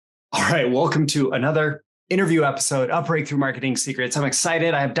All right, welcome to another interview episode of Breakthrough Marketing Secrets. I'm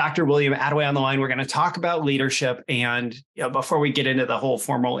excited. I have Dr. William Attaway on the line. We're going to talk about leadership. And before we get into the whole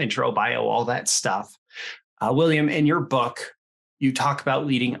formal intro, bio, all that stuff, William, in your book, you talk about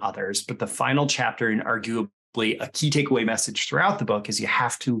leading others, but the final chapter and arguably a key takeaway message throughout the book is you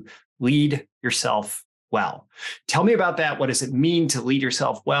have to lead yourself well. Tell me about that. What does it mean to lead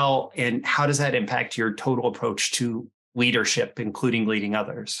yourself well? And how does that impact your total approach to leadership, including leading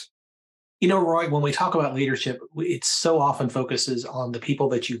others? You know, Roy, when we talk about leadership, it so often focuses on the people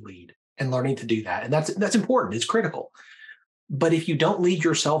that you lead and learning to do that. And that's important. It's critical. But if you don't lead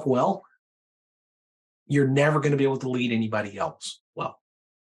yourself well, you're never going to be able to lead anybody else well.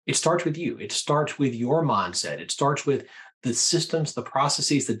 It starts with you. It starts with your mindset. It starts with the systems, the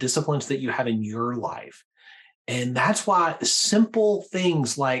processes, the disciplines that you have in your life. And that's why simple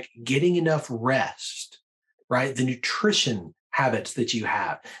things like getting enough rest, right? The nutrition habits that you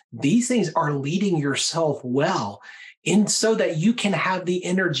have. These things are leading yourself well in so that you can have the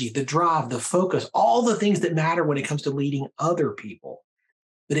energy, the drive, the focus, all the things that matter when it comes to leading other people.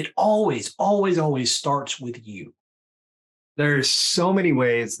 But it always, always, always starts with you. There's so many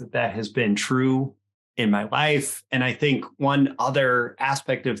ways that has been true in my life. And I think one other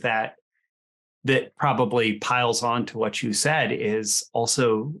aspect of that probably piles on to what you said is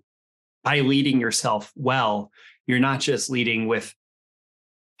also by leading yourself well, you're not just leading with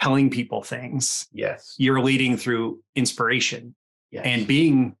telling people things. Yes. You're leading through inspiration and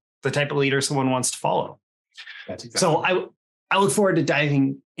being the type of leader someone wants to follow. That's exactly. So I look forward to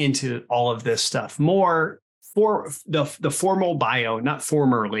diving into all of this stuff more. For the formal bio, not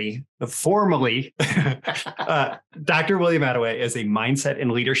formerly, but formally, Dr. William Attaway is a mindset and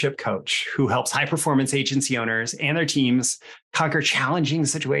leadership coach who helps high-performance agency owners and their teams conquer challenging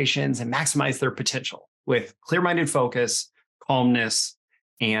situations and maximize their potential with clear-minded focus, calmness,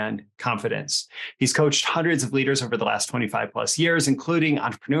 and confidence. He's coached hundreds of leaders over the last 25 plus years, including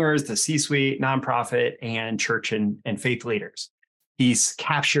entrepreneurs, the C-suite, nonprofit, and church and faith leaders. He's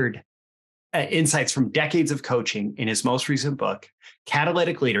captured insights from decades of coaching in his most recent book,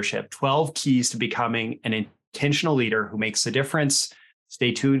 Catalytic Leadership, 12 Keys to Becoming an Intentional Leader Who Makes a Difference.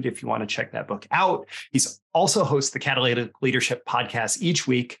 Stay tuned if you want to check that book out. He's also hosts the Catalytic Leadership podcast each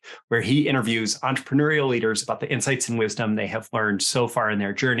week, where he interviews entrepreneurial leaders about the insights and wisdom they have learned so far in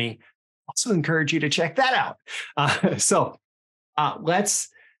their journey. Also encourage you to check that out.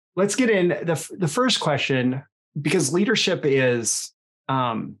 Let's get in the first question, because leadership is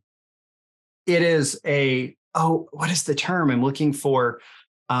it is what is the term I'm looking for?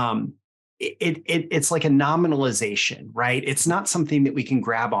 It's like a nominalization, right? It's not something that we can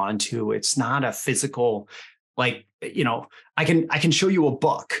grab onto. It's not a physical, I can show you a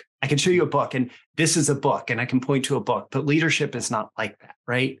book. I can show you a book and this is a book and I can point to a book, but leadership is not like that,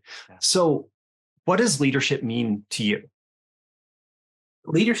 right? Yeah. So what does leadership mean to you?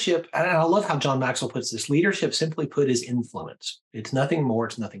 Leadership, and I love how John Maxwell puts this, leadership simply put is influence. It's nothing more,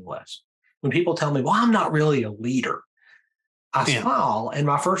 it's nothing less. When people tell me, well, I'm not really a leader, I smile, and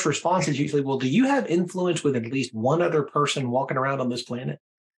my first response is usually, well, do you have influence with at least one other person walking around on this planet?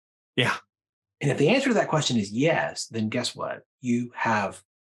 Yeah. And if the answer to that question is yes, then guess what? You have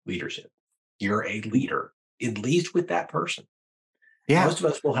leadership. You're a leader, at least with that person. Yeah. Most of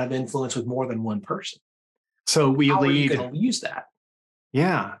us will have influence with more than one person. So we How lead. are you going to use that?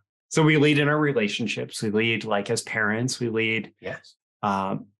 Yeah. So we lead in our relationships. We lead like as parents. We lead. Yes.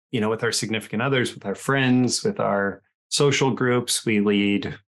 With our significant others, with our friends, with our social groups, we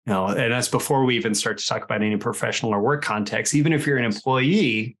lead, and that's before we even start to talk about any professional or work context. Even if you're an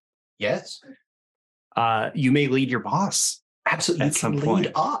employee, yes, you may lead your boss. Absolutely. You can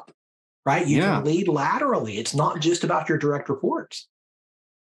lead up, right? You can lead laterally. It's not just about your direct reports.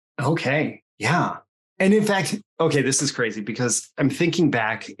 Okay. Yeah. And in fact, this is crazy because I'm thinking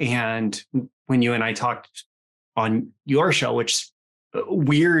back, and when you and I talked on your show, which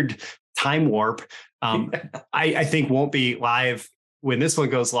weird time warp, I think won't be live when this one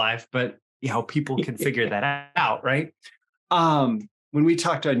goes live, but people can figure that out, right? When we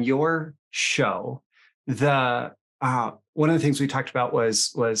talked on your show, one of the things we talked about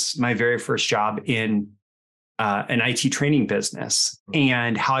was my very first job in an IT training business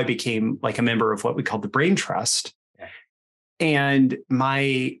and how I became like a member of what we called the Brain Trust. And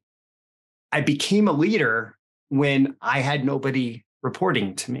I became a leader when I had nobody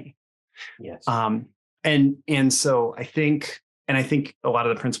reporting to me. Yes. And so I think a lot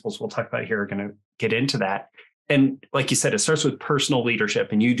of the principles we'll talk about here are going to get into that. And like you said, it starts with personal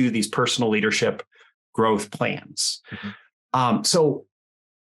leadership, and you do these personal leadership growth plans. Mm-hmm. So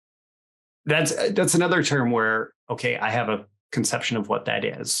that's another term where, I have a conception of what that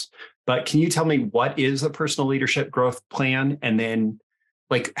is. But can you tell me what is a personal leadership growth plan? And then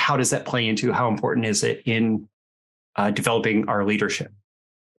like, how does that play into how important is it in developing our leadership?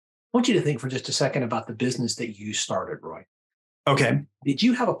 I want you to think for just a second about the business that you started, Roy. Okay. Did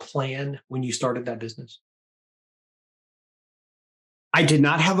you have a plan when you started that business? I did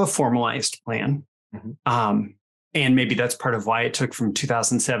not have a formalized plan. Mm-hmm. And maybe that's part of why it took from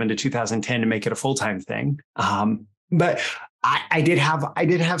 2007 to 2010 to make it a full-time thing. But I did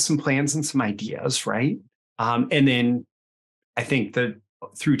have some plans and some ideas, right? And then I think that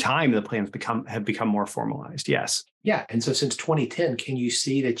through time, the plans have become more formalized. Yes. Yeah. And so since 2010, can you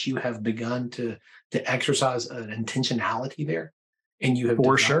see that you have begun to exercise an intentionality there? And you have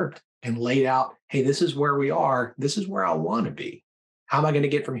for sure and laid out, hey, this is where we are. This is where I want to be. How am I going to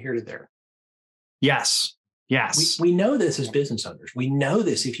get from here to there? Yes. Yes. We know this as business owners. We know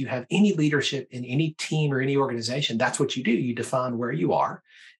this. If you have any leadership in any team or any organization, that's what you do. You define where you are,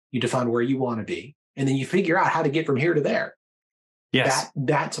 you define where you want to be, and then you figure out how to get from here to there. Yes.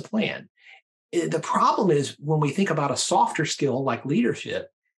 That's a plan. The problem is when we think about a softer skill like leadership,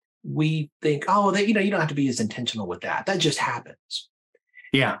 we think, oh, you don't have to be as intentional with that. That just happens.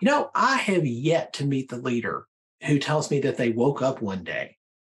 Yeah. I have yet to meet the leader who tells me that they woke up one day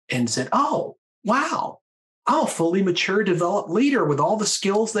and said, oh, wow, I'm a fully mature, developed leader with all the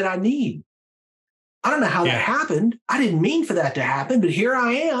skills that I need. I don't know how that happened. I didn't mean for that to happen, but here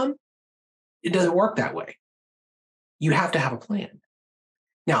I am. It doesn't work that way. You have to have a plan.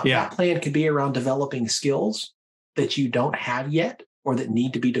 Now, that plan could be around developing skills that you don't have yet or that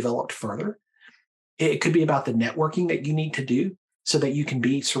need to be developed further. It could be about the networking that you need to do so that you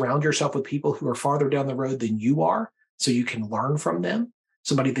can surround yourself with people who are farther down the road than you are, so you can learn from them.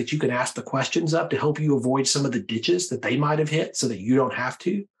 Somebody that you can ask the questions of to help you avoid some of the ditches that they might have hit so that you don't have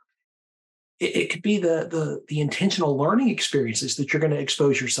to. It could be the intentional learning experiences that you're going to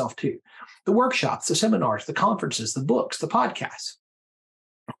expose yourself to. The workshops, the seminars, the conferences, the books, the podcasts.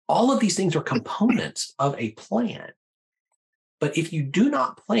 All of these things are components of a plan. But if you do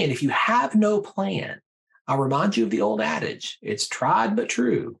not plan, if you have no plan, I'll remind you of the old adage, it's tried but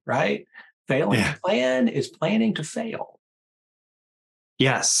true, right? Failing to plan is planning to fail.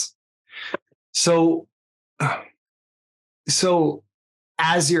 Yes. So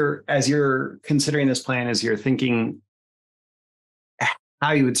as you're considering this plan, as you're thinking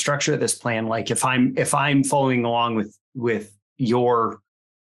how you would structure this plan, like if I'm following along with your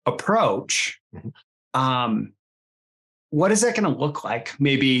approach, what is that going to look like?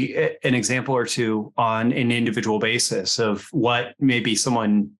 Maybe an example or two on an individual basis of what maybe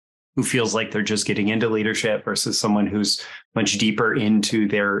someone who feels like they're just getting into leadership versus someone who's much deeper into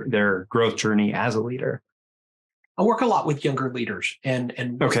their growth journey as a leader. I work a lot with younger leaders, and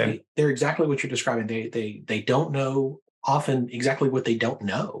they're exactly what you're describing. They don't know often exactly what they don't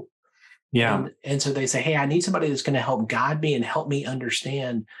know. Yeah. And so they say, hey, I need somebody that's going to help guide me and help me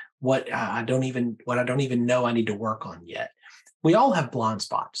understand what I don't even know I need to work on yet. We all have blind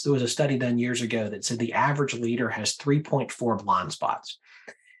spots. There was a study done years ago that said the average leader has 3.4 blind spots.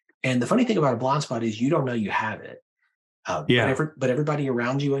 And the funny thing about a blind spot is you don't know you have it. But everybody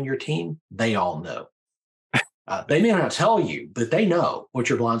around you on your team, they all know. They may not tell you, but they know what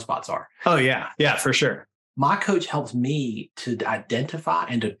your blind spots are. Oh, yeah. Yeah, for sure. My coach helps me to identify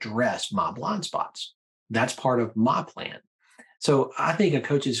and address my blind spots. That's part of my plan. So I think a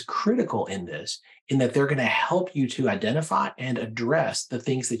coach is critical in this, in that they're going to help you to identify and address the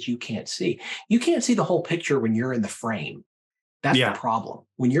things that you can't see. You can't see the whole picture when you're in the frame. That's the problem.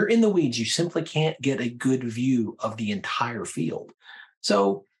 When you're in the weeds, you simply can't get a good view of the entire field.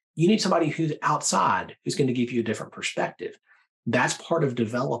 So you need somebody who's outside, who's going to give you a different perspective. That's part of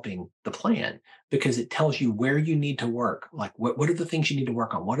developing the plan, because it tells you where you need to work. Like what are the things you need to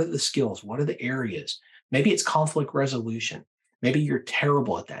work on? What are the skills? What are the areas? Maybe it's conflict resolution. Maybe you're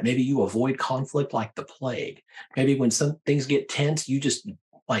terrible at that. Maybe you avoid conflict like the plague. Maybe when some things get tense, you just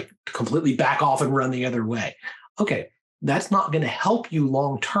like completely back off and run the other way. Okay, that's not going to help you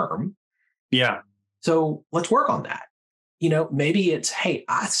long term. Yeah. So let's work on that. Maybe it's, hey,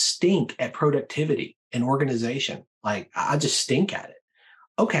 I stink at productivity and organization. Like I just stink at it.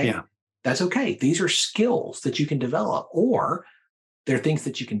 Okay, that's okay. These are skills that you can develop, or they're things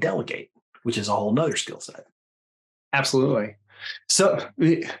that you can delegate, which is a whole nother skill set. Absolutely. So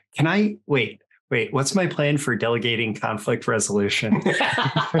can I wait, what's my plan for delegating conflict resolution?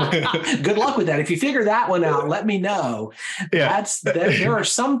 Good luck with that. If you figure that one out, let me know. Yeah. There are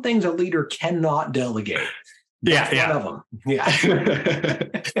some things a leader cannot delegate. That's one of them. Yeah.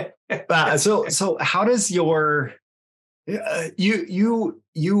 So how does your you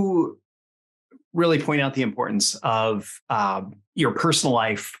really point out the importance of your personal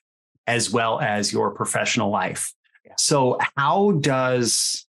life as well as your professional life. Yeah. So how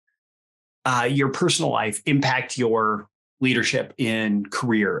does your personal life impact your leadership in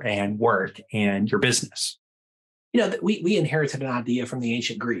career and work and your business? We inherited an idea from the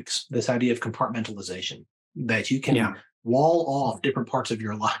ancient Greeks, this idea of compartmentalization, that you can wall off different parts of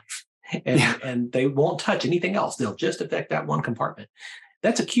your life and they won't touch anything else. They'll just affect that one compartment.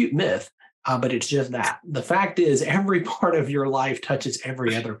 That's a cute myth, but it's just that. The fact is, every part of your life touches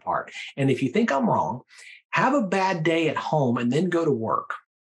every other part. And if you think I'm wrong, have a bad day at home and then go to work.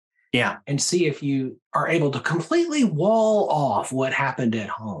 Yeah. And see if you are able to completely wall off what happened at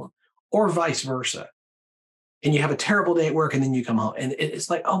home, or vice versa. And you have a terrible day at work and then you come home and it's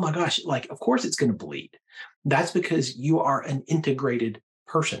like, oh my gosh, like, of course it's going to bleed. That's because you are an integrated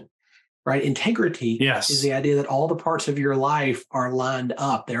person, right? Integrity is the idea that all the parts of your life are lined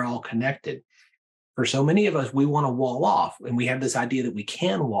up. They're all connected. For so many of us, we want to wall off, and we have this idea that we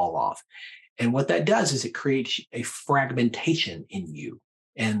can wall off. And what that does is it creates a fragmentation in you.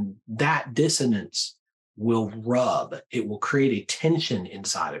 And that dissonance will rub. It will create a tension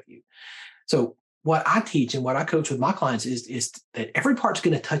inside of you. So what I teach and what I coach with my clients is that every part's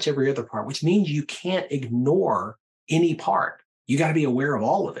going to touch every other part, which means you can't ignore any part. You got to be aware of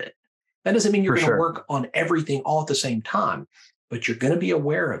all of it. That doesn't mean you're going to work on everything all at the same time, but you're going to be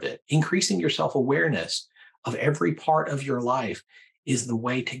aware of it. Increasing your self-awareness of every part of your life is the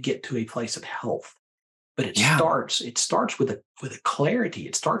way to get to a place of health. But it starts with a clarity.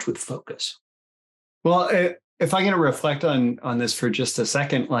 It starts with focus. Well, if I'm going to reflect on this for just a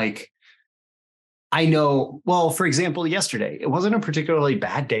second, like, I know, well, for example, yesterday, it wasn't a particularly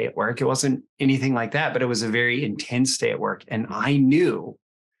bad day at work. It wasn't anything like that, but it was a very intense day at work. And I knew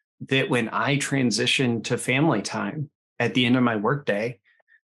that when I transitioned to family time at the end of my workday,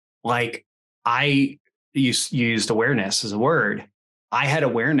 like, I used awareness as a word. I had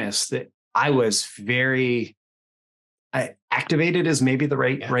awareness that I was very activated, is maybe the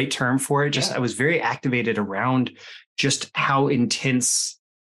right term for it. I was very activated around just how intense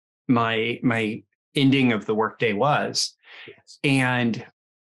my ending of the workday was. Yes. And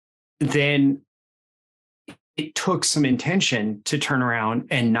then it took some intention to turn around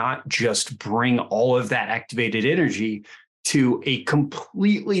and not just bring all of that activated energy to a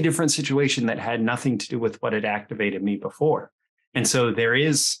completely different situation that had nothing to do with what had activated me before. And so there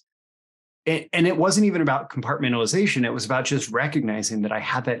is, and it wasn't even about compartmentalization. It was about just recognizing that I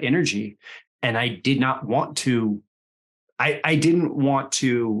had that energy, and I did not want to, I didn't want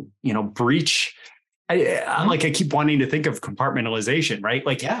to, breach. I keep wanting to think of compartmentalization, right?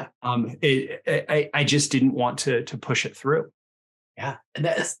 Like, I just didn't want to push it through. Yeah. And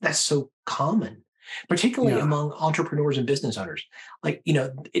that's so common, particularly among entrepreneurs and business owners. Like,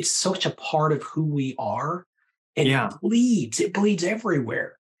 it's such a part of who we are, and it bleeds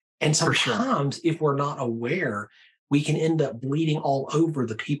everywhere. And sometimes if we're not aware, we can end up bleeding all over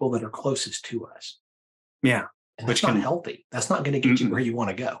the people that are closest to us. Yeah. And that's not healthy. That's not going to get you where you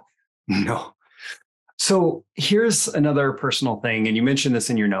want to go. No. So here's another personal thing. And you mentioned this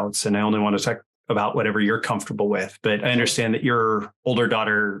in your notes, and I only want to talk about whatever you're comfortable with, but I understand that your older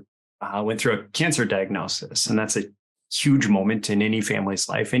daughter went through a cancer diagnosis, and that's a huge moment in any family's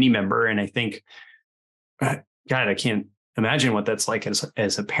life, any member. And I think, God, I can't imagine what that's like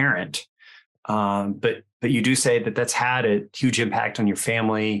as a parent. But you do say that that's had a huge impact on your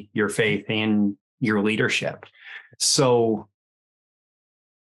family, your faith, and your leadership. So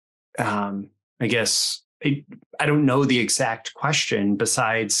I guess I don't know the exact question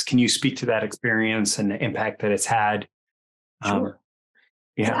besides, can you speak to that experience and the impact that it's had? Sure.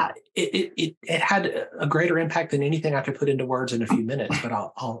 It had a greater impact than anything I could put into words in a few minutes, but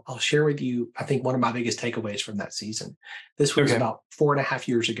I'll share with you, I think, one of my biggest takeaways from that season. This was about 4.5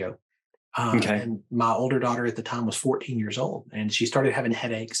 years ago. And my older daughter at the time was 14 years old, and she started having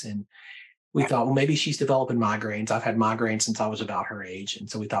headaches, and we thought, well, maybe she's developing migraines. I've had migraines since I was about her age. And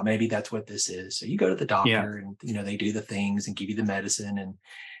so we thought maybe that's what this is. So you go to the doctor and, they do the things and give you the medicine,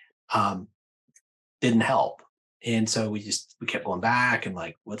 and didn't help. And so we kept going back and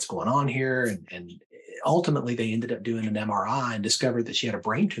like, what's going on here? And ultimately they ended up doing an MRI and discovered that she had a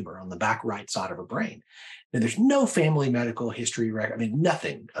brain tumor on the back right side of her brain. And there's no family medical history record. I mean,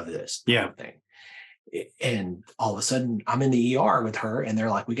 nothing of this thing. And all of a sudden I'm in the ER with her, and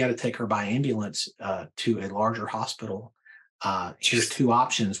they're like, we got to take her by ambulance to a larger hospital. Here's 2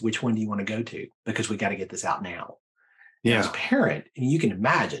 options. Which one do you want to go to? Because we got to get this out now. As a parent, and you can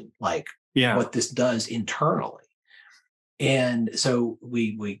imagine what this does internally. And so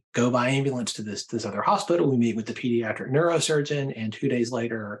we go by ambulance to this other hospital. We meet with the pediatric neurosurgeon, and 2 days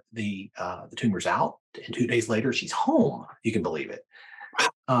later, the tumor's out. And 2 days later, she's home. You can believe it.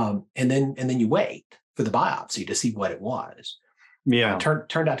 And then you wait for the biopsy to see what it was. Yeah.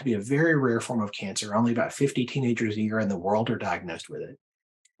 Turned out to be a very rare form of cancer. Only about 50 teenagers a year in the world are diagnosed with it.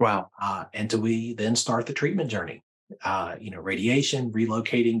 Wow. And so we then start the treatment journey. Radiation,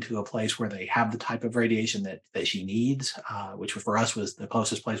 relocating to a place where they have the type of radiation that she needs, which for us was the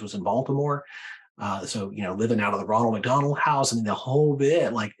closest place was in Baltimore. So living out of the Ronald McDonald House, and the whole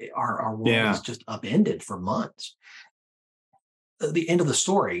bit, like our world was just upended for months. The end of the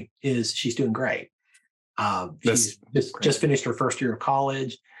story is she's doing great. She's just finished her first year of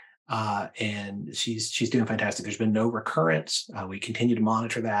college, and she's doing fantastic. There's been no recurrence. We continue to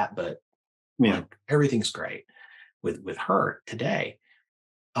monitor that, but everything's great with her today.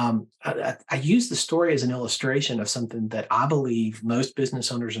 I use the story as an illustration of something that I believe most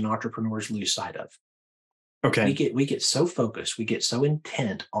business owners and entrepreneurs lose sight of. Okay. We get so focused, we get so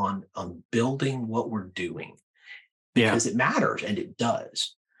intent on building what we're doing because it matters, and it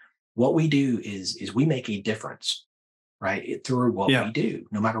does. What we do is we make a difference, right? Through what we do,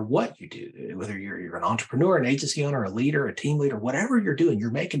 no matter what you do, whether you're an entrepreneur, an agency owner, a leader, a team leader, whatever you're doing, you're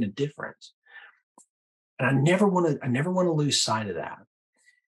making a difference. And I never want to lose sight of that.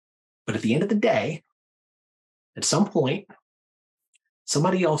 But at the end of the day, at some point,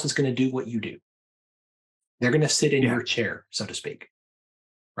 somebody else is going to do what you do. They're going to sit in your chair, so to speak,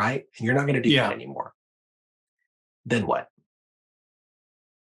 right? And you're not going to do that anymore. Then what?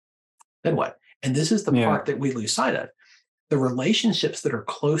 Then what? And this is the part that we lose sight of. The relationships that are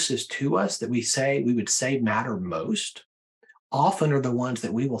closest to us that we would say matter most often are the ones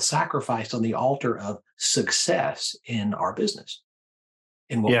that we will sacrifice on the altar of success in our business,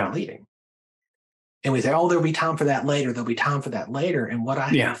 in what we're leading. And we say, oh, there'll be time for that later. There'll be time for that later. And what I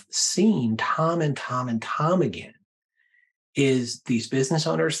have seen time and time and time again is these business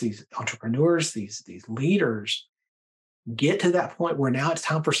owners, these entrepreneurs, these leaders get to that point where now it's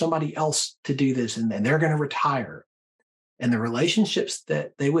time for somebody else to do this, and then they're going to retire. And the relationships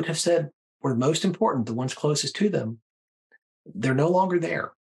that they would have said were most important, the ones closest to them, they're no longer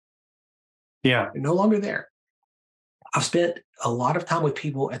there. Yeah. They're no longer there. I've spent a lot of time with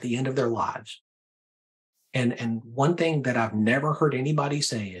people at the end of their lives. And one thing that I've never heard anybody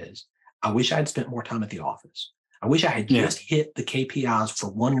say is, I wish I had spent more time at the office. I wish I had just hit the KPIs for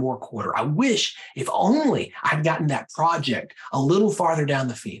one more quarter. I wish if only I'd gotten that project a little farther down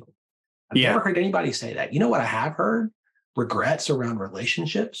the field. I've never heard anybody say that. You know what I have heard? Regrets around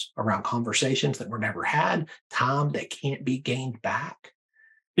relationships, around conversations that were never had, time that can't be gained back.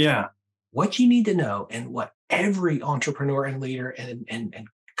 Yeah. What you need to know, and what every entrepreneur and leader and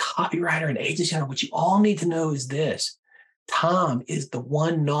copywriter and agency owner, what you all need to know is this: time is the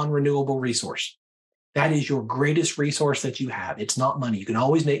one non-renewable resource. That is your greatest resource that you have. It's not money. You can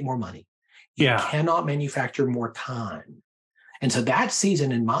always make more money. You cannot manufacture more time. And so that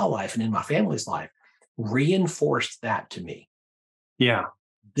season in my life and in my family's life reinforced that to me. Yeah.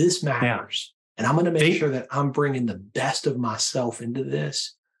 This matters. And I'm going to make sure that I'm bringing the best of myself into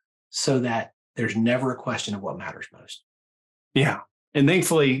this so that there's never a question of what matters most. Yeah. And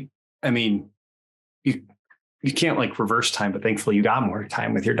thankfully, I mean, you can't like reverse time, but thankfully you got more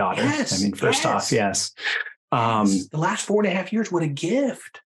time with your daughter. Yes, I mean, first off, yes. The last 4.5 years, what a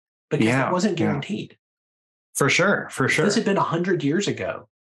gift, because it wasn't guaranteed. For sure. If this had been 100 years ago,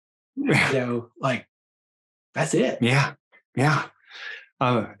 like that's it. Yeah. Yeah.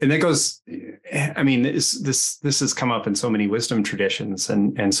 And that goes, I mean, this has come up in so many wisdom traditions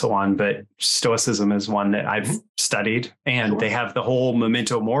and so on, but Stoicism is one that I've studied, and they have the whole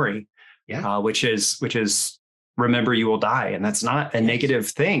memento mori, which is remember you will die. And that's not a negative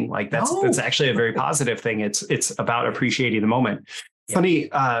thing. Like that's actually a very positive thing. It's about appreciating the moment. Funny,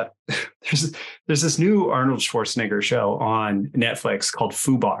 there's this new Arnold Schwarzenegger show on Netflix called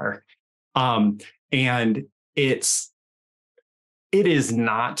FUBAR. And it is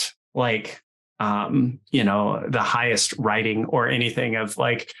not like, the highest writing or anything of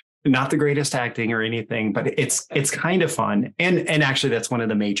like, not the greatest acting or anything, but it's kind of fun. And actually that's one of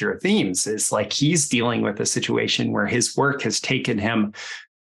the major themes is like, he's dealing with a situation where his work has taken him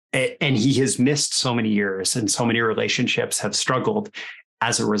and he has missed so many years, and so many relationships have struggled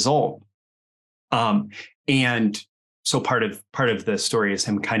as a result. And so part of the story is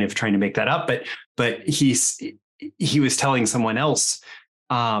him kind of trying to make that up, but he was telling someone else,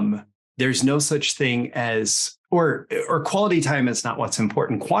 there's no such thing as or quality time is not what's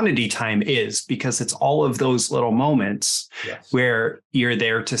important. Quantity time is, because it's all of those little moments where you're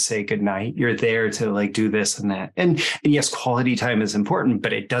there to say goodnight. You're there to like do this and that. And yes, quality time is important,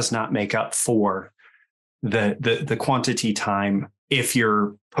 but it does not make up for the quantity time if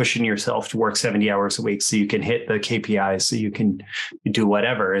you're pushing yourself to work 70 hours a week so you can hit the KPIs, so you can do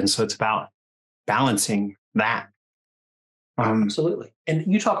whatever. And so it's about balancing that. Absolutely. And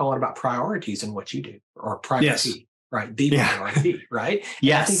you talk a lot about priorities in what you do, or priority, right? The priority, right?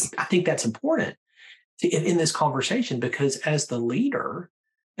 Yes. I think that's important in this conversation, because as the leader,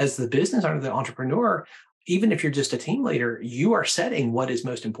 as the business owner, the entrepreneur, even if you're just a team leader, you are setting what is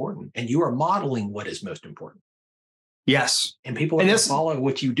most important, and you are modeling what is most important. Yes. And people are going to follow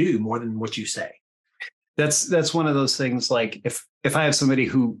what you do more than what you say. That's one of those things. Like if I have somebody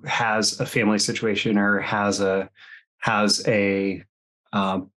who has a family situation or has a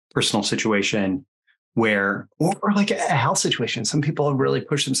personal situation where, or like a health situation, some people really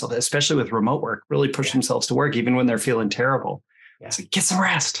push themselves, especially with remote work, really push themselves to work, even when they're feeling terrible. It's like, get some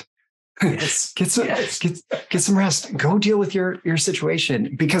rest. Yes. Get some rest. Go deal with your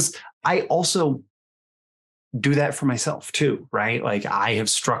situation, because I also do that for myself too, right? Like I have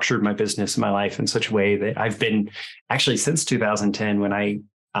structured my business and my life in such a way that I've been actually since 2010, when I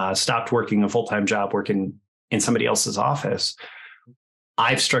stopped working a full-time job, working in somebody else's office,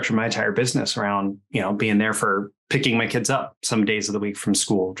 I've structured my entire business around, being there for picking my kids up some days of the week from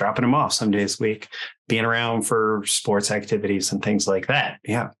school, dropping them off some days a week, being around for sports activities and things like that.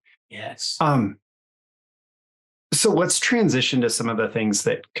 Yeah. Yes. So let's transition to some of the things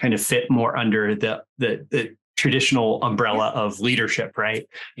that kind of fit more under the traditional umbrella of leadership, right?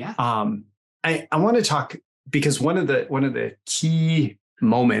 Yeah. I want to talk, because one of the key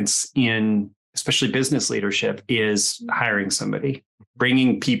moments in especially business leadership is hiring somebody,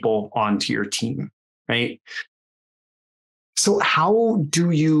 bringing people onto your team, right? So how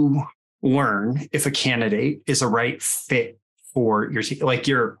do you learn if a candidate is a right fit for your team? Like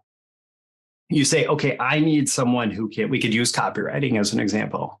you say, okay, I need someone we could use copywriting as an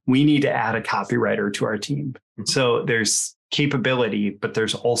example. We need to add a copywriter to our team. Mm-hmm. So there's capability, but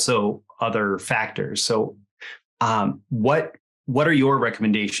there's also other factors. So what are your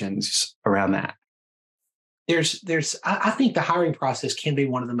recommendations around that? I think the hiring process can be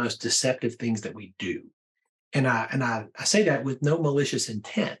one of the most deceptive things that we do. And I say that with no malicious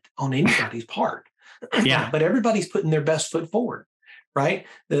intent on anybody's part. Yeah. But everybody's putting their best foot forward, right?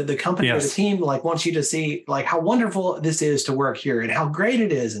 The company or the team wants you to see how wonderful this is to work here and how great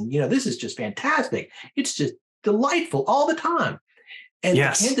it is. And, this is just fantastic. It's just delightful all the time. And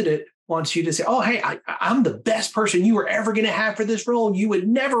the candidate wants you to say, oh, hey, I'm the best person you were ever going to have for this role. You would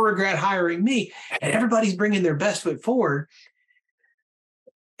never regret hiring me. And everybody's bringing their best foot forward.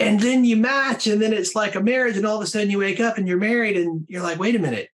 And then you match, and then it's like a marriage, and all of a sudden you wake up and you're married, and you're like, wait a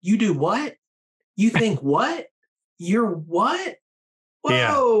minute, you do what? You think what? You're what?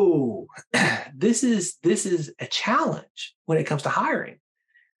 Whoa. Yeah. This is a challenge when it comes to hiring.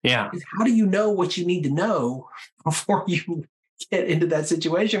 Yeah. How do you know what you need to know before you get into that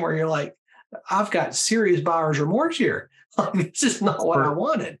situation where you're like, I've got serious buyer's remorse here. This is not what I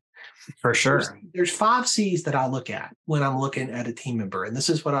wanted. For sure. There's 5 C's that I look at when I'm looking at a team member. And this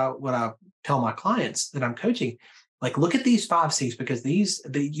is what I tell my clients that I'm coaching. Like, look at these 5 C's, because they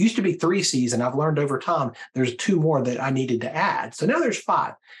used to be 3 C's. And I've learned over time, there's 2 more that I needed to add. So now there's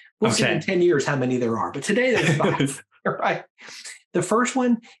 5. We'll see in 10 years how many there are. But today there's 5. Right. The first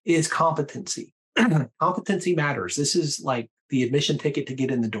one is competency. Competency matters. This is like the admission ticket to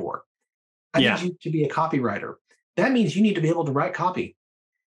get in the door. I need you to be a copywriter. That means you need to be able to write copy.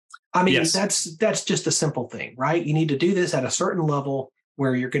 I mean, that's just a simple thing, right? You need to do this at a certain level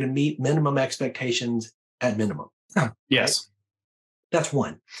where you're going to meet minimum expectations at minimum. Yes. Right? That's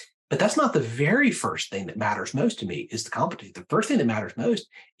one. But that's not the very first thing that matters most to me is the competency. The first thing that matters most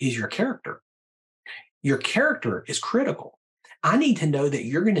is your character. Your character is critical. I need to know that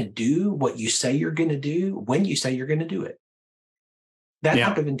you're going to do what you say you're going to do when you say you're going to do it. That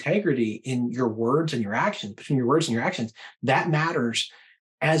type of integrity in your words and your actions, between your words and your actions, that matters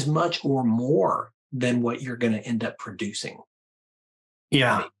as much or more than what you're going to end up producing.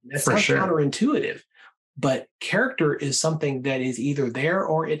 Yeah, I mean, that sounds counterintuitive, but character is something that is either there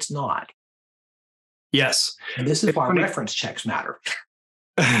or it's not. Yes. And this is why reference checks matter.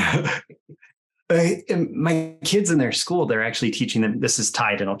 My kids in their school, they're actually teaching them, this is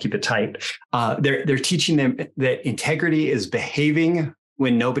tight and I'll keep it tight. They're teaching them that integrity is behaving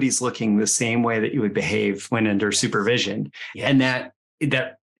when nobody's looking the same way that you would behave when under supervision. Yes. And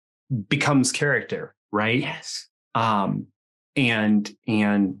that becomes character, right? Yes. And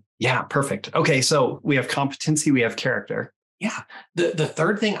Yeah, perfect. Okay, so we have competency, we have character. Yeah. The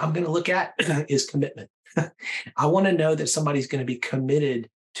third thing I'm going to look at is commitment. I want to know that somebody's going to be committed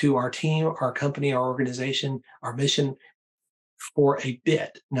to our team, our company, our organization, our mission for a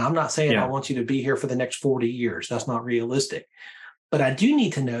bit. Now, I'm not saying I want you to be here for the next 40 years. That's not realistic. But I do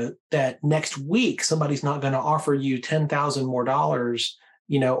need to know that next week, somebody's not going to offer you $10,000 more dollars,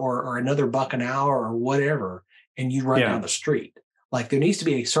 or another buck an hour or whatever, and you run down the street. Like, there needs to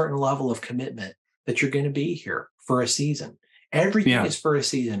be a certain level of commitment that you're going to be here for a season. Everything is for a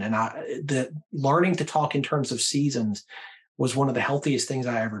season. And the learning to talk in terms of seasons was one of the healthiest things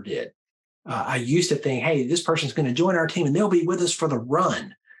I ever did. I used to think, hey, this person's going to join our team and they'll be with us for the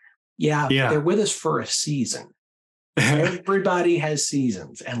run. Yeah. They're with us for a season. Everybody has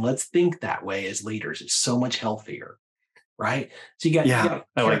seasons. And let's think that way as leaders. It's so much healthier, right? So you got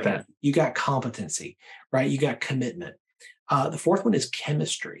I like that. You got competency, right? You got commitment. The fourth one is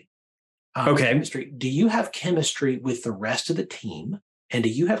chemistry. Chemistry. Do you have chemistry with the rest of the team? And do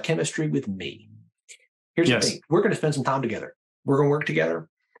you have chemistry with me? Here's the thing. We're going to spend some time together. We're going to work together.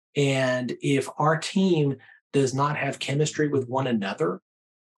 And if our team does not have chemistry with one another,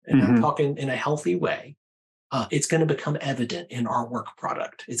 and I'm talking in a healthy way, it's going to become evident in our work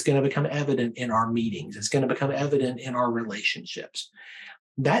product. It's going to become evident in our meetings. It's going to become evident in our relationships.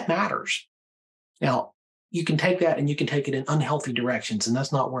 That matters. Now, you can take that and you can take it in unhealthy directions. And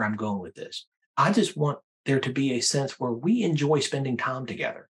that's not where I'm going with this. I just want there to be a sense where we enjoy spending time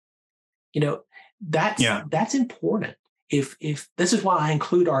together. That's important. If this is why I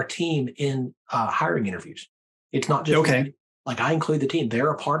include our team in hiring interviews. It's not just like I include the team.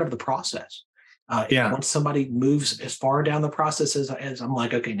 They're a part of the process. Once somebody moves as far down the process as I'm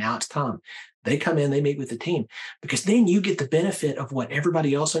like, okay, now it's time. They come in, they meet with the team, because then you get the benefit of what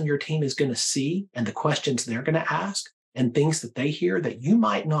everybody else on your team is going to see and the questions they're going to ask and things that they hear that you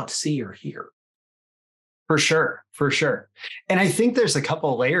might not see or hear. For sure. And I think there's a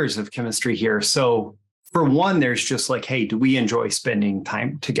couple of layers of chemistry here. So for one, there's just like, hey, do we enjoy spending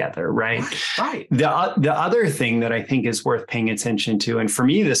time together, right? Right. The other thing that I think is worth paying attention to, and for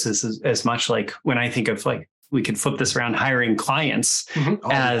me, this is as much like when I think of like, we could flip this around, hiring clients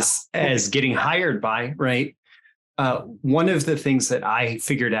as getting hired by, right? One of the things that I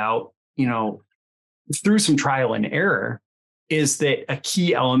figured out, through some trial and error, is that a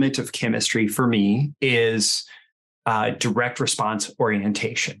key element of chemistry for me is direct response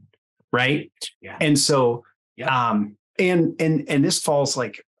orientation, right? Yeah. And so, and this falls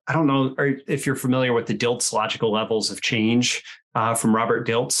like, I don't know if you're familiar with the Dilts logical levels of change from Robert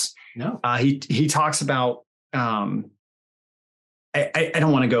Dilts. No. He talks about, I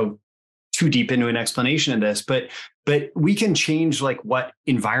don't want to go too deep into an explanation of this, but we can change like what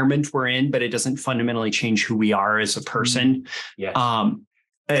environment we're in, but it doesn't fundamentally change who we are as a person. Yes.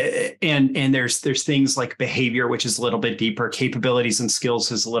 And there's things like behavior, which is a little bit deeper, capabilities and skills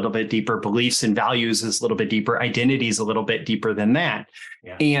is a little bit deeper, beliefs and values is a little bit deeper, identity is a little bit deeper than that.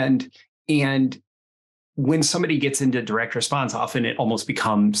 Yeah. And when somebody gets into direct response, often it almost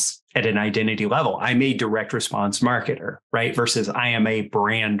becomes at an identity level. I'm a direct response marketer, right? Versus I am a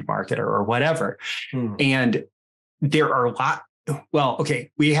brand marketer or whatever. And there are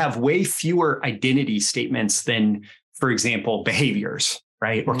we have way fewer identity statements than, for example, behaviors,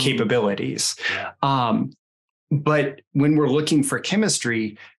 right? Or capabilities. Yeah. But when we're looking for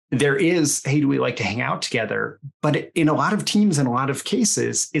chemistry, there is, hey, do we like to hang out together? But in a lot of teams, in a lot of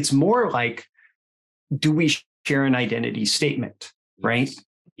cases, it's more like, do we share an identity statement, right?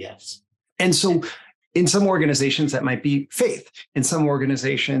 Yes. And so in some organizations that might be faith. In some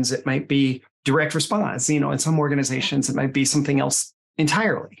organizations, it might be direct response. In some organizations, it might be something else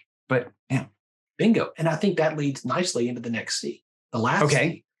entirely. But yeah. Bingo. And I think that leads nicely into the next C, the last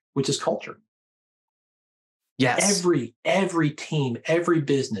C, which is culture. Yes. Every team, every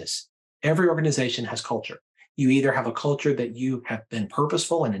business, every organization has culture. You either have a culture that you have been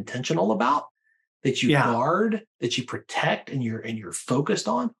purposeful and intentional about, that you guard, that you protect, and you're focused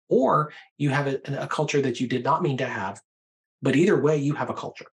on, or you have a culture that you did not mean to have. But either way, you have a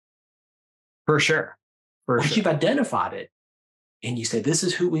culture. For sure. Once you've identified it, and you say, this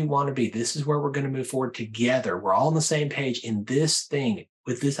is who we want to be, this is where we're going to move forward together. We're all on the same page in this thing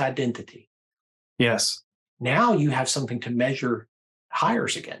with this identity. Yes. Now you have something to measure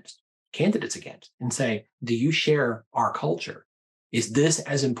hires against, candidates against, and say, do you share our culture? Is this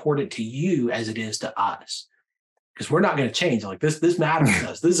as important to you as it is to us? Because we're not going to change. Like this matters to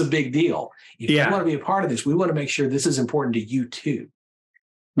us. This is a big deal. If you want to be a part of this, we want to make sure this is important to you too.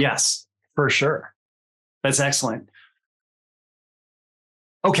 Yes, for sure. That's excellent.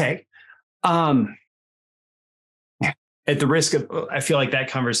 Okay. at the risk of, I feel like that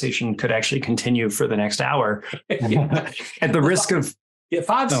conversation could actually continue for the next hour. At the risk of, yeah,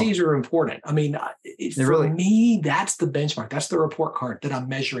 5 C's are important. I mean, for me, that's the benchmark. That's the report card that I'm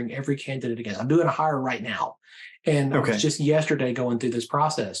measuring every candidate against. I'm doing a hire right now. And I was just yesterday going through this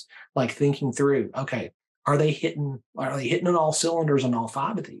process, like thinking through, okay, are they hitting on all cylinders on all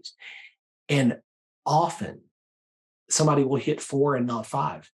 5 of these? And often somebody will hit 4 and not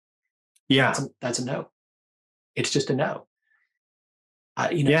 5. Yeah. That's a no. It's just a no.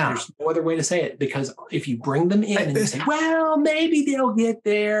 There's no other way to say it, because if you bring them in and you say, well, maybe they'll get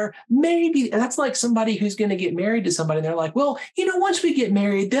there, maybe that's like somebody who's going to get married to somebody. And they're like, well, once we get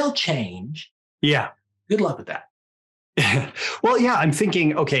married, they'll change. Yeah. Good luck with that. Well, yeah, I'm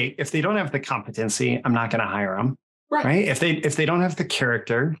thinking, okay, if they don't have the competency, I'm not going to hire them. Right. If they don't have the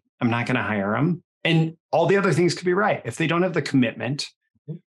character, I'm not going to hire them. And all the other things could be right. If they don't have the commitment,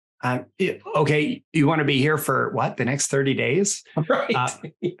 okay, you want to be here for what? The next 30 days? Right.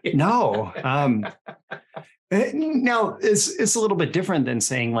 No. Now, it's a little bit different than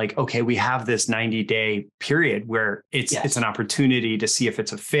saying like, okay, we have this 90-day period where it's an opportunity to see if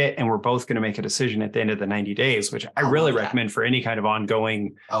it's a fit, and we're both going to make a decision at the end of the 90 days, which I really recommend for any kind of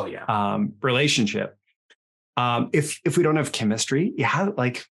ongoing relationship. If we don't have chemistry,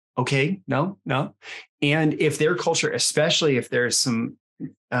 like, okay, no. And if their culture, especially if there's some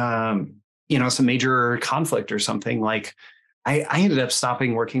some major conflict or something, like I ended up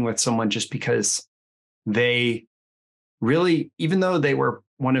stopping working with someone just because they really, even though they were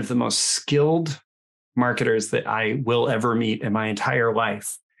one of the most skilled marketers that I will ever meet in my entire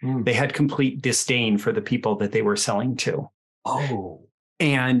life, they had complete disdain for the people that they were selling to. Oh.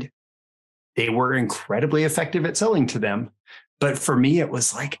 And they were incredibly effective at selling to them. But for me, it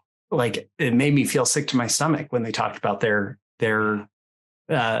was like it made me feel sick to my stomach when they talked about their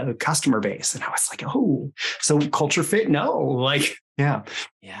customer base. And I was like, oh, so culture fit? No, yeah.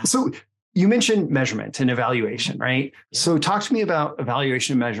 So you mentioned measurement and evaluation, right? Yeah. So talk to me about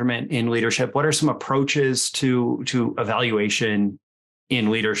evaluation and measurement in leadership. What are some approaches to evaluation in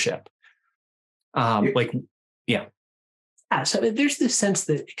leadership? So there's this sense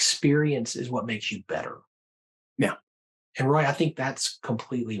that experience is what makes you better. Yeah. And Roy, I think that's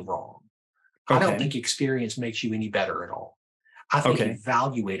completely wrong. Okay. I don't think experience makes you any better at all. I think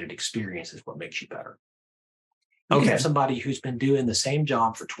evaluated experience is what makes you better. You can have somebody who's been doing the same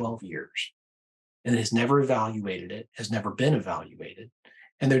job for 12 years and has never evaluated it, has never been evaluated,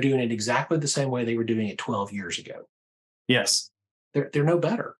 and they're doing it exactly the same way they were doing it 12 years ago. Yes. They're no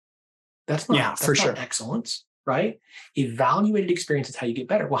better. That's not excellence, right? Evaluated experience is how you get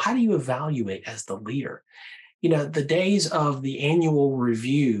better. Well, how do you evaluate as the leader? The days of the annual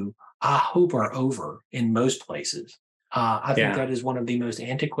review, I hope, are over in most places. I think that is one of the most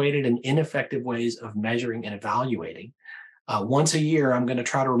antiquated and ineffective ways of measuring and evaluating. Once a year, I'm going to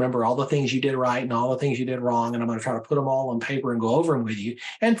try to remember all the things you did right and all the things you did wrong, and I'm going to try to put them all on paper and go over them with you.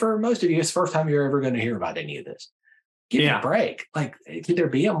 And for most of you, it's the first time you're ever going to hear about any of this. Give me a break. Like, could there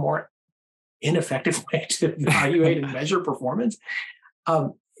be a more ineffective way to evaluate and measure performance?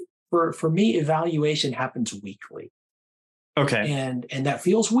 For me, evaluation happens weekly. Okay. And that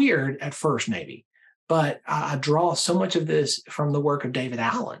feels weird at first, maybe. But I draw so much of this from the work of David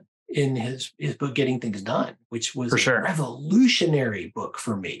Allen in his book, Getting Things Done, which was a revolutionary book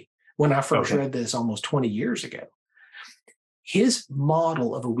for me when I first read this almost 20 years ago. His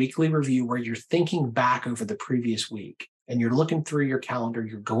model of a weekly review where you're thinking back over the previous week and you're looking through your calendar,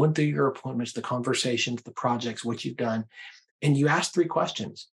 you're going through your appointments, the conversations, the projects, what you've done, and you ask 3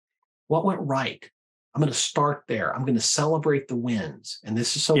 questions. What went right? I'm going to start there. I'm going to celebrate the wins. And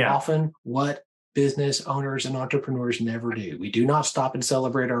this is so often what business owners and entrepreneurs never do. We do not stop and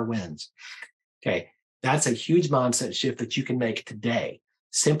celebrate our wins. Okay. That's a huge mindset shift that you can make today.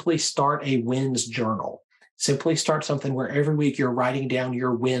 Simply start a wins journal. Simply start something where every week you're writing down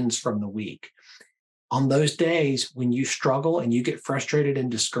your wins from the week. On those days when you struggle and you get frustrated and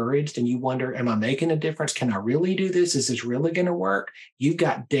discouraged and you wonder, am I making a difference? Can I really do this? Is this really going to work? You've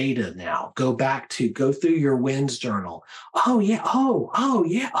got data now. Go through your wins journal. Oh, yeah. Oh,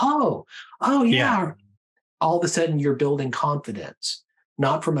 yeah. Oh, yeah. All of a sudden you're building confidence,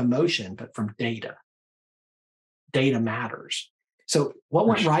 not from emotion, but from data. Data matters. So what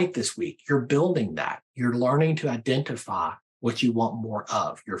went right this week? You're building that. You're learning to identify what you want more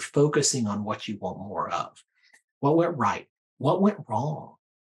of. You're focusing on what you want more of. What went right? What went wrong?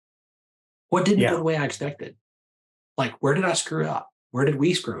 What didn't go the way I expected? Like, where did I screw up? Where did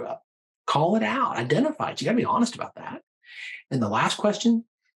we screw up? Call it out, identify it. You got to be honest about that. And the last question,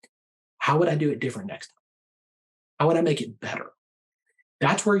 how would I do it different next time? How would I make it better?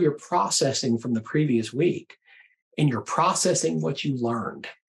 That's where you're processing from the previous week. and you're processing what you learned.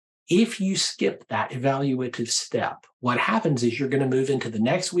 If you skip that evaluative step, what happens is you're going to move into the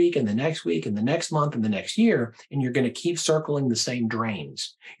next week and the next week and the next month and the next year, and you're going to keep circling the same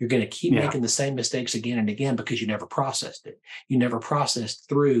drains. You're going to keep making the same mistakes again and again because you never processed it. You never processed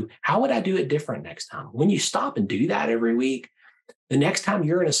through, how would I do it different next time? When you stop and do that every week, the next time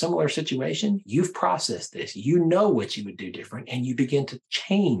you're in a similar situation, you've processed this. You know what you would do different, and you begin to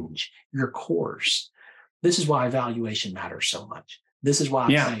change your course. This is why evaluation matters so much. This is why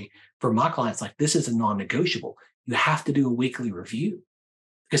I say for my clients, like, this is a non-negotiable. You have to do a weekly review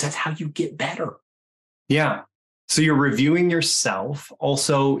because that's how you get better. Yeah. So you're reviewing yourself.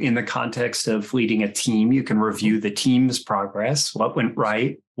 Also, in the context of leading a team, you can review the team's progress, what went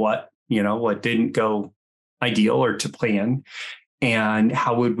right, what didn't go ideal or to plan, and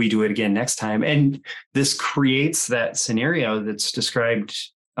how would we do it again next time? And this creates that scenario that's described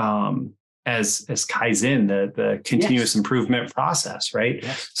as Kaizen, the continuous improvement process, right?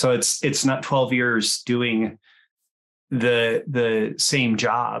 Yes. So it's not 12 years doing the same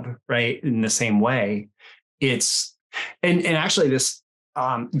job, right, in the same way. It's and actually this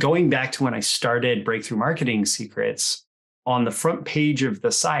going back to when I started Breakthrough Marketing Secrets, on the front page of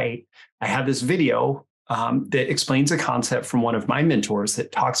the site, I have this video that explains a concept from one of my mentors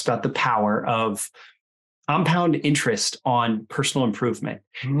that talks about the power of compound interest on personal improvement.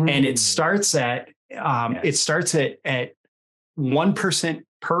 And it starts at 1%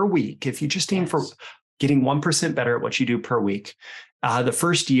 per week. If you just aim for getting 1% better at what you do per week, the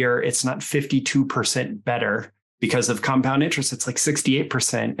first year it's not 52% better because of compound interest. It's like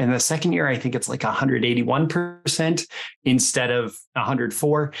 68%. And the second year, I think it's like 181% instead of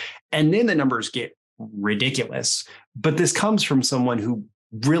 104. And then the numbers get ridiculous. But this comes from someone who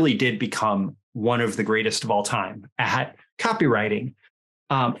really did become one of the greatest of all time at copywriting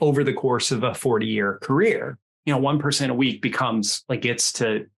over the course of a 40-year career. 1% a week becomes like, I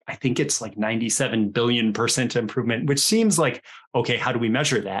think it's like 97 billion% improvement, which seems like, okay, how do we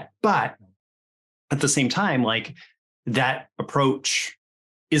measure that? But at the same time, like, that approach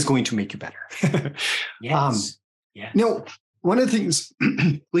is going to make you better. Yes. One of the things,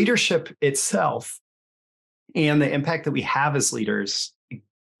 leadership itself and the impact that we have as leaders,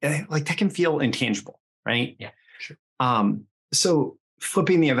 like, that can feel intangible, right? Yeah, sure. So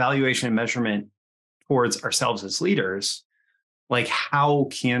flipping the evaluation and measurement towards ourselves as leaders, like, how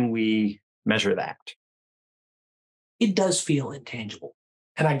can we measure that? It does feel intangible.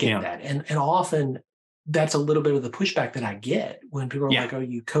 And I get that. And often that's a little bit of the pushback that I get when people are like, oh,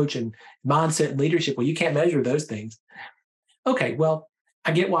 you coach in mindset and leadership. Well, you can't measure those things. Okay, well,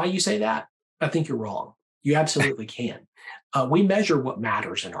 I get why you say that. I think you're wrong. You absolutely can. We measure what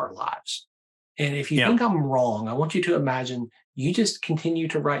matters in our lives. And if you think I'm wrong, I want you to imagine you just continue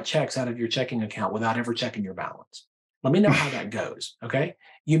to write checks out of your checking account without ever checking your balance. Let me know how that goes. Okay.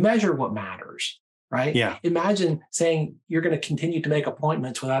 You measure what matters, right? Yeah. Imagine saying you're going to continue to make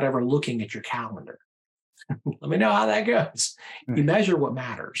appointments without ever looking at your calendar. Let me know how that goes. You measure what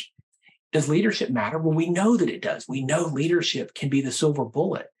matters. Does leadership matter? Well, we know that it does. We know leadership can be the silver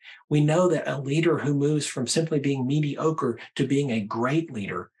bullet. We know that a leader who moves from simply being mediocre to being a great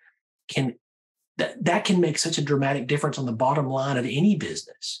leader that can make such a dramatic difference on the bottom line of any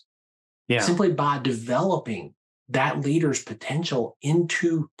business. Yeah. Simply by developing that leader's potential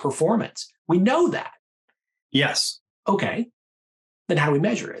into performance. We know that. Yes. Okay. Then how do we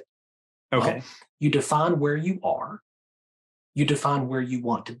measure it? Okay. Well, you define where you are. You define where you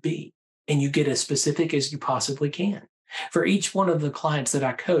want to be. And you get as specific as you possibly can. For each one of the clients that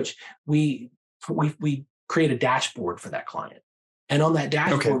I coach, we create a dashboard for that client. And on that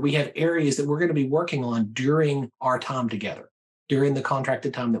dashboard, we have areas that we're going to be working on during our time together, during the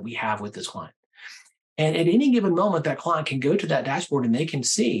contracted time that we have with this client. And at any given moment, that client can go to that dashboard and they can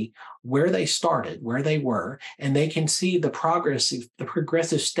see where they started, where they were, and they can see the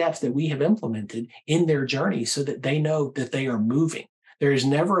progressive steps that we have implemented in their journey so that they know that they are moving. There is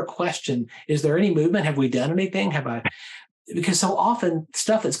never a question, is there any movement? Have we done anything? Because so often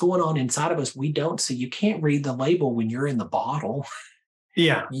stuff that's going on inside of us, we don't see. You can't read the label when you're in the bottle.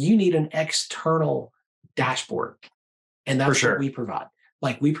 Yeah. You need an external dashboard. And that's what we provide.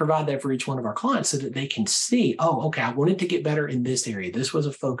 Like, we provide that for each one of our clients so that they can see, oh, okay, I wanted to get better in this area. This was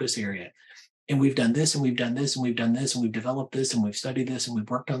a focus area. And we've done this, and we've done this, and we've done this, and we've developed this, and we've studied this, and we've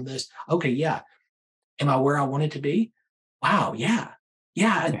worked on this. Okay, yeah. Am I where I wanted to be? Wow, yeah.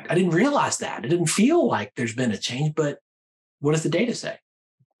 Yeah, I didn't realize that. It didn't feel like there's been a change, but what does the data say?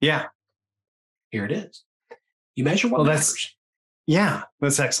 Yeah. Here it is. You measure what matters.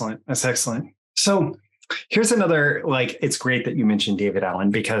 That's excellent. That's excellent. So Here's another, like, it's great that you mentioned David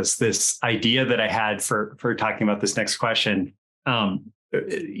Allen, because this idea that I had for talking about this next question,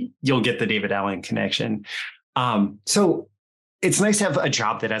 you'll get the David Allen connection. So it's nice to have a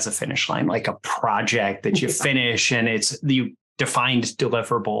job that has a finish line, like a project that you finish, and you defined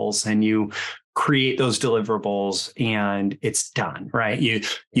deliverables and you create those deliverables and it's done, right?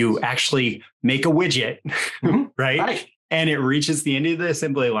 You actually make a widget, right? And it reaches the end of the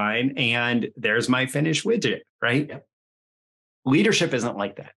assembly line and there's my finished widget, right? Yep. Leadership isn't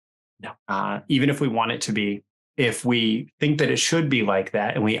like that. No. Even if we want it to be, if we think that it should be like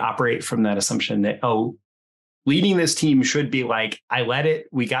that and we operate from that assumption that, leading this team should be like, I led it,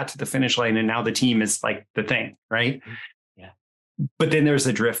 we got to the finish line, and now the team is like the thing, right? Yeah. But then there's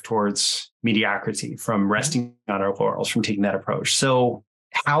a drift towards mediocrity from resting on our laurels, from taking that approach. So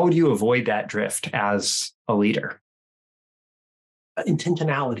how do you avoid that drift as a leader?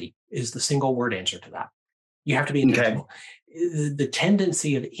 Intentionality is the single word answer to that. You have to be intentional. Okay. The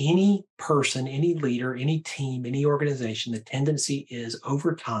tendency of any person, any leader, any team, any organization, the tendency is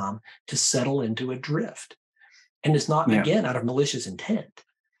over time to settle into a drift. And it's not, again, out of malicious intent.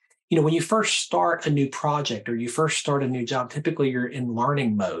 When you first start a new project or you first start a new job, typically you're in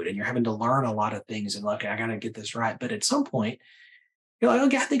learning mode and you're having to learn a lot of things and I got to get this right. But at some point, you're like,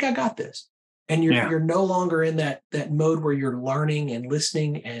 okay, I think I got this. And you're no longer in that mode where you're learning and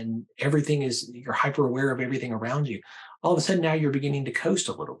listening and you're hyper aware of everything around you. All of a sudden now you're beginning to coast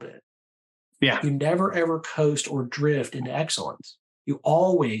a little bit. Yeah. You never ever coast or drift into excellence. You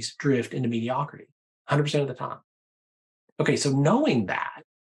always drift into mediocrity 100% of the time. Okay, so knowing that,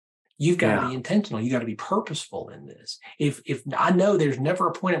 you've got to be intentional. You got to be purposeful in this. If I know there's never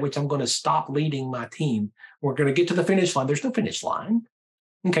a point at which I'm going to stop leading my team, we're going to get to the finish line. There's no finish line.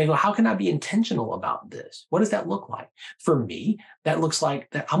 Okay, well, how can I be intentional about this? What does that look like? For me, that looks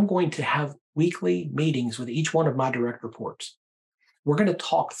like that I'm going to have weekly meetings with each one of my direct reports. We're going to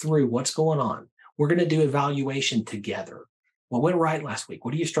talk through what's going on. We're going to do evaluation together. What went right last week?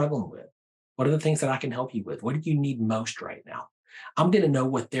 What are you struggling with? What are the things that I can help you with? What do you need most right now? I'm going to know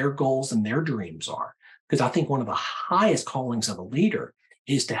what their goals and their dreams are, because I think one of the highest callings of a leader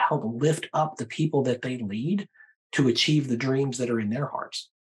is to help lift up the people that they lead to achieve the dreams that are in their hearts.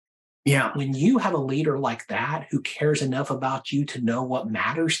 Yeah. When you have a leader like that who cares enough about you to know what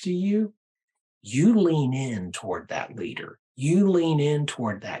matters to you, you lean in toward that leader. You lean in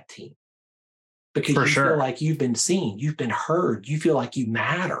toward that team because you feel like you've been seen, you've been heard, you feel like you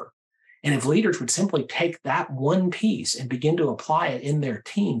matter. And if leaders would simply take that one piece and begin to apply it in their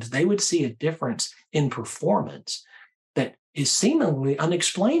teams, they would see a difference in performance that is seemingly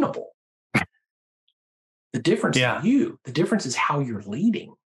unexplainable. The difference is you. The difference is how you're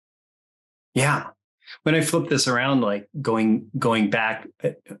leading. Yeah. When I flip this around, like going back,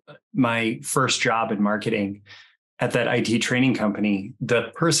 my first job in marketing at that IT training company,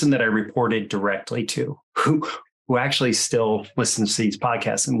 the person that I reported directly to, who actually still listens to these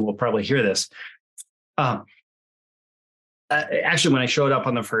podcasts and will probably hear this. Actually, when I showed up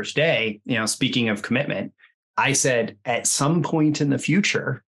on the first day, speaking of commitment, I said, at some point in the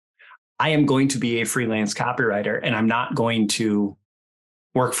future, I am going to be a freelance copywriter and I'm not going to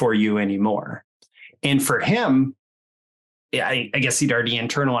work for you anymore. And for him, I guess he'd already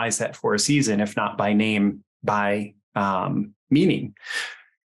internalized that for a season, if not by name, by meaning.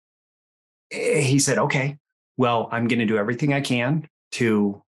 He said, okay, well, I'm going to do everything I can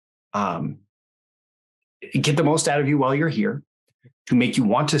to get the most out of you while you're here, to make you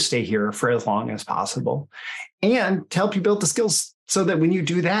want to stay here for as long as possible, and to help you build the skills so that when you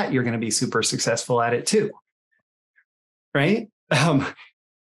do that, you're going to be super successful at it too. Right?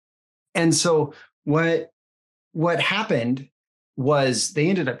 And so what happened was they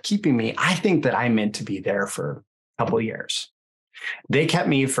ended up keeping me. I think that I meant to be there for a couple of years. They kept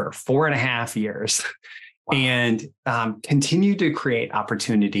me for 4.5 years. Wow. And continued to create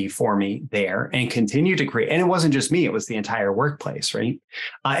opportunity for me there and continue to create. And it wasn't just me, it was the entire workplace, right?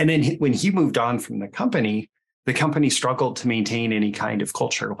 And then when he moved on from the company struggled to maintain any kind of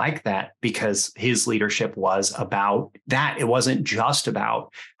culture like that because his leadership was about that. It wasn't just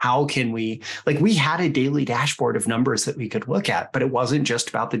about how can we had a daily dashboard of numbers that we could look at, but it wasn't just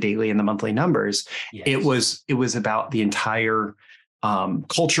about the daily and the monthly numbers. Yes. It was about the entire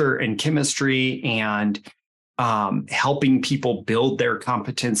culture and chemistry and helping people build their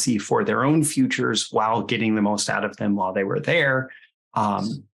competency for their own futures while getting the most out of them while they were there.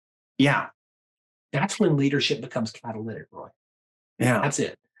 That's when leadership becomes catalytic, Roy. Yeah. That's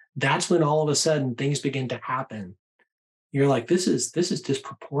it. That's when all of a sudden things begin to happen. You're like, this is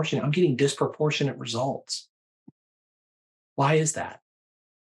disproportionate. I'm getting disproportionate results. Why is that?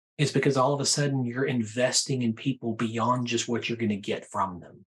 is because all of a sudden you're investing in people beyond just what you're going to get from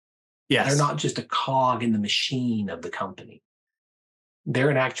them. Yes. They're not just a cog in the machine of the company.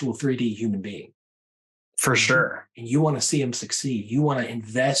 They're an actual 3D human being. For sure. And you want to see them succeed. You want to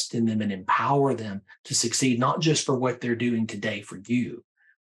invest in them and empower them to succeed, not just for what they're doing today for you,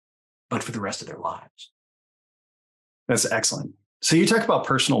 but for the rest of their lives. That's excellent. So you talk about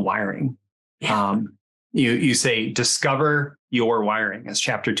personal wiring. Yeah. You say discover your wiring as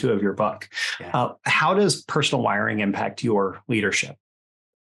chapter 2 of your book. Yeah. How does personal wiring impact your leadership?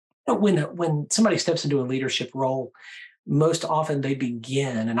 When somebody steps into a leadership role, most often they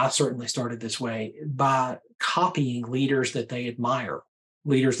begin, and I certainly started this way, by copying leaders that they admire,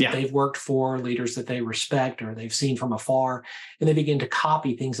 leaders that they've worked for, leaders that they respect or they've seen from afar, and they begin to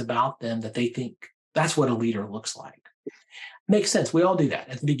copy things about them that they think that's what a leader looks like. Makes sense. We all do that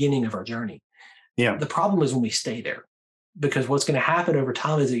at the beginning of our journey. Yeah. The problem is when we stay there, because what's going to happen over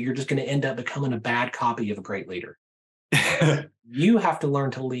time is that you're just going to end up becoming a bad copy of a great leader. You have to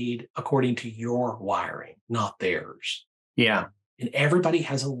learn to lead according to your wiring, not theirs. Yeah. And everybody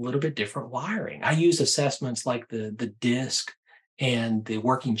has a little bit different wiring. I use assessments like the DISC and the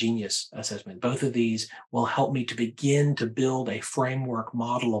Working Genius assessment. Both of these will help me to begin to build a framework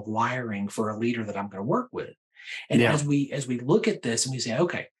model of wiring for a leader that I'm going to work with. And as we look at this and we say,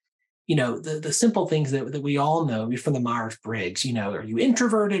 okay, the simple things that we all know from the Myers-Briggs, are you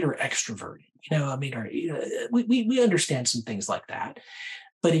introverted or extroverted? We understand some things like that.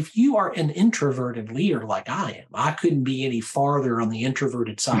 But if you are an introverted leader like I am, I couldn't be any farther on the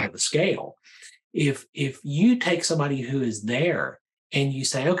introverted side of the scale. If you take somebody who is there and you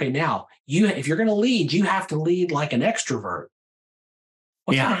say, okay, now if you're going to lead, you have to lead like an extrovert.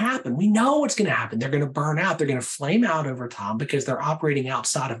 What's going to happen? We know what's going to happen. They're going to burn out. They're going to flame out over time because they're operating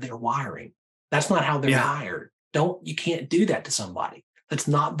outside of their wiring. That's not how they're wired. You can't do that to somebody. That's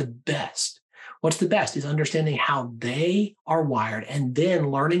not the best. What's the best is understanding how they are wired and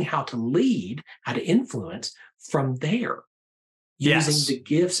then learning how to lead, how to influence from there. Using the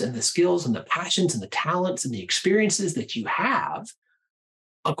gifts and the skills and the passions and the talents and the experiences that you have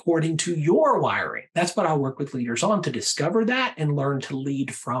according to your wiring. That's what I work with leaders on, to discover that and learn to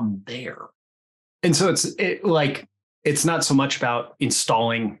lead from there. And so it's not so much about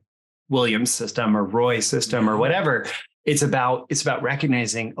installing William's system or Roy's system or whatever. It's about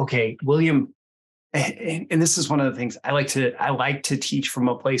recognizing, okay, William, and this is one of the things I like to teach from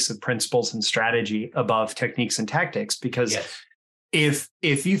a place of principles and strategy above techniques and tactics, because if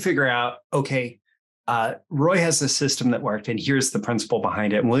you figure out, okay, Roy has this system that worked and here's the principle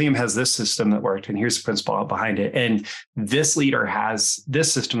behind it, and William has this system that worked and here's the principle behind it, and this leader has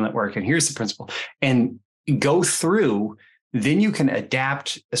this system that worked and here's the principle, and go through, then you can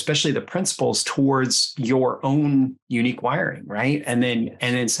adapt, especially the principles, towards your own unique wiring, right? And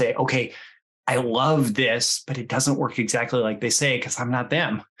then say, okay, I love this, but it doesn't work exactly like they say because I'm not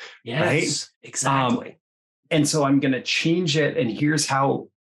them. Yes, right? Exactly. And so I'm going to change it. And here's how,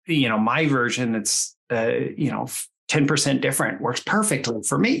 my version that's, 10% different works perfectly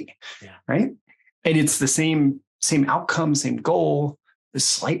for me. Yeah. Right. And it's the same outcome, same goal, a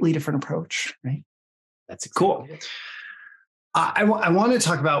slightly different approach. Right. That's exactly cool. I want to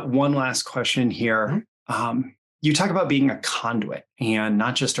talk about one last question here. Mm-hmm. You talk about being a conduit and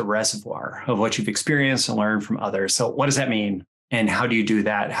not just a reservoir of what you've experienced and learned from others. So what does that mean? And how do you do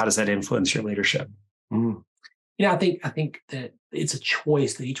that? How does that influence your leadership? Mm. I think that it's a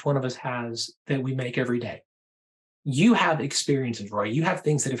choice that each one of us has that we make every day. You have experiences, Roy. You have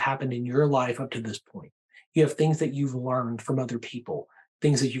things that have happened in your life up to this point. You have things that you've learned from other people,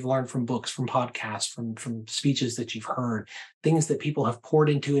 things that you've learned from books, from podcasts, from speeches that you've heard, things that people have poured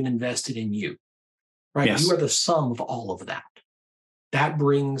into and invested in you, right? Yes. You are the sum of all of that. That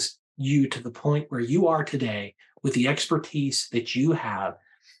brings you to the point where you are today with the expertise that you have.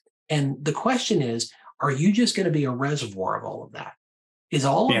 And the question is, are you just going to be a reservoir of all of that? Is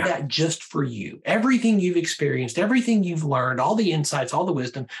all of that just for you? Everything you've experienced, everything you've learned, all the insights, all the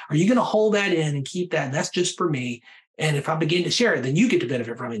wisdom, are you going to hold that in and keep that? And that's just for me. And if I begin to share it, then you get to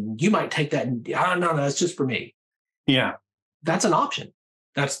benefit from it. And you might take that and, no, that's just for me. Yeah. That's an option.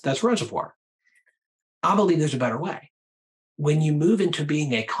 That's reservoir. I believe there's a better way. When you move into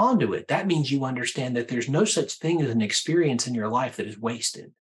being a conduit, that means you understand that there's no such thing as an experience in your life that is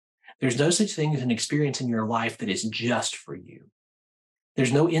wasted. There's no such thing as an experience in your life that is just for you.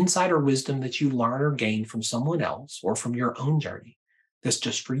 There's no insight or wisdom that you learn or gain from someone else or from your own journey that's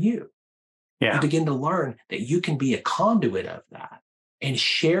just for you. Yeah. You begin to learn that you can be a conduit of that and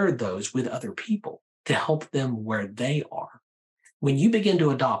share those with other people to help them where they are. When you begin to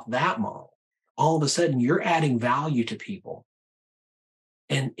adopt that model, all of a sudden you're adding value to people.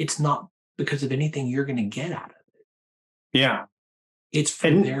 And it's not because of anything you're going to get out of it. Yeah. It's for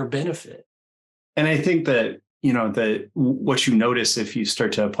their benefit. And I think that, what you notice if you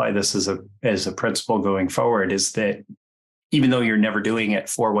start to apply this as a principle going forward is that even though you're never doing it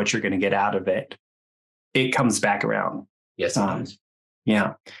for what you're going to get out of it, it comes back around. Yes, it does.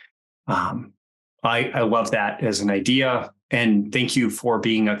 Yeah. I love that as an idea. And thank you for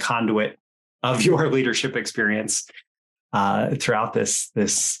being a conduit of your leadership experience throughout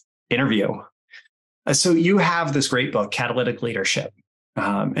this interview. So you have this great book, Catalytic Leadership.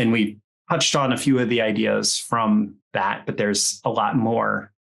 And we touched on a few of the ideas from that, but there's a lot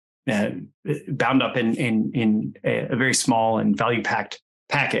more bound up in a very small and value-packed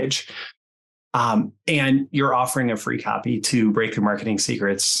package. And you're offering a free copy to Breakthrough Marketing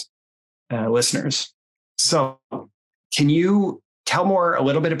Secrets listeners. So can you tell a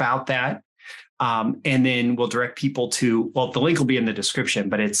little bit about that? And then we'll direct people to, the link will be in the description,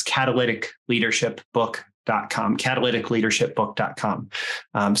 but it's catalyticleadershipbook.com, catalyticleadershipbook.com.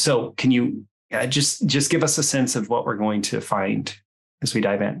 So can you just give us a sense of what we're going to find as we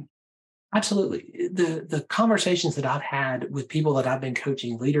dive in? Absolutely. The conversations that I've had with people that I've been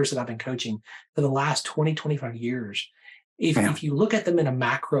coaching, leaders that I've been coaching for the last 20, 25 years, if you look at them in a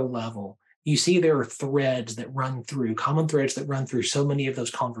macro level, you see there are common threads that run through so many of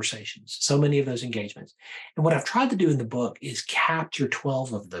those conversations, so many of those engagements. And what I've tried to do in the book is capture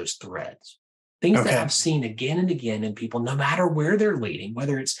 12 of those threads. Things that I've seen again and again in people, no matter where they're leading,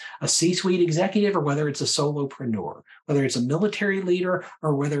 whether it's a C-suite executive or whether it's a solopreneur, whether it's a military leader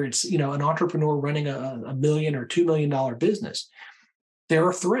or whether it's an entrepreneur running a $1 million or $2 million business. There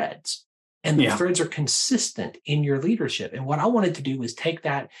are threads, and those threads are consistent in your leadership. And what I wanted to do was take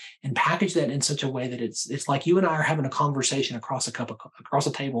that and package that in such a way that it's like you and I are having a conversation across a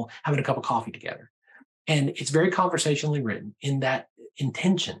table, having a cup of coffee together, and it's very conversationally written in that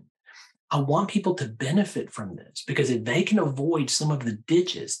intention. I want people to benefit from this because if they can avoid some of the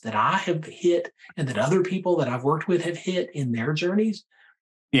ditches that I have hit and that other people that I've worked with have hit in their journeys,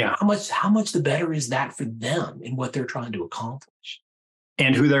 how much the better is that for them in what they're trying to accomplish?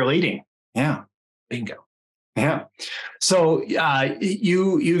 And who they're leading. Yeah. Bingo. Yeah. So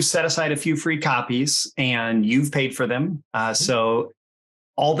you set aside a few free copies and you've paid for them. So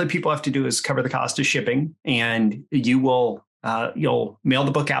all that people have to do is cover the cost of shipping, and you'll mail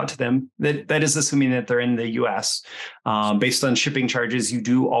the book out to them. That is assuming that they're in the US. Based on shipping charges, you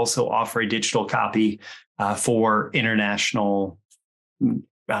do also offer a digital copy for international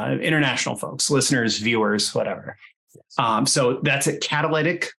folks, listeners, viewers, whatever. So that's at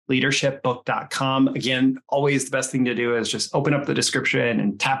catalyticleadershipbook.com. Again, always the best thing to do is just open up the description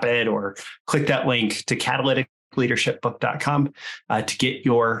and tap it or click that link to catalyticleadershipbook.com to get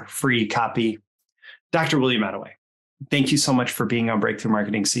your free copy. Dr. William Attaway, thank you so much for being on Breakthrough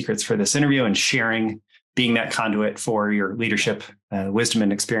Marketing Secrets for this interview and being that conduit for your leadership, wisdom,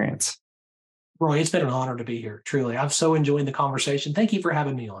 and experience. Roy, it's been an honor to be here. Truly. I've so enjoyed the conversation. Thank you for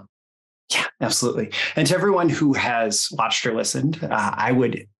having me on. Yeah, absolutely. And to everyone who has watched or listened, I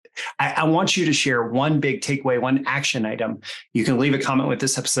want you to share one big takeaway, one action item. You can leave a comment with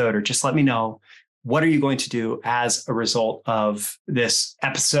this episode or just let me know, what are you going to do as a result of this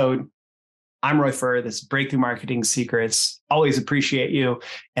episode? I'm Roy Furr. This is Breakthrough Marketing Secrets. Always appreciate you.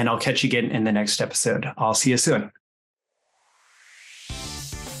 And I'll catch you again in the next episode. I'll see you soon.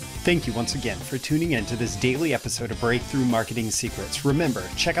 Thank you once again for tuning in to this daily episode of Breakthrough Marketing Secrets. Remember,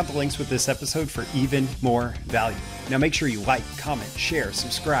 check out the links with this episode for even more value. Now make sure you like, comment, share,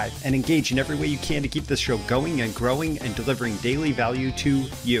 subscribe, and engage in every way you can to keep this show going and growing and delivering daily value to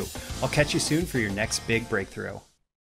you. I'll catch you soon for your next big breakthrough.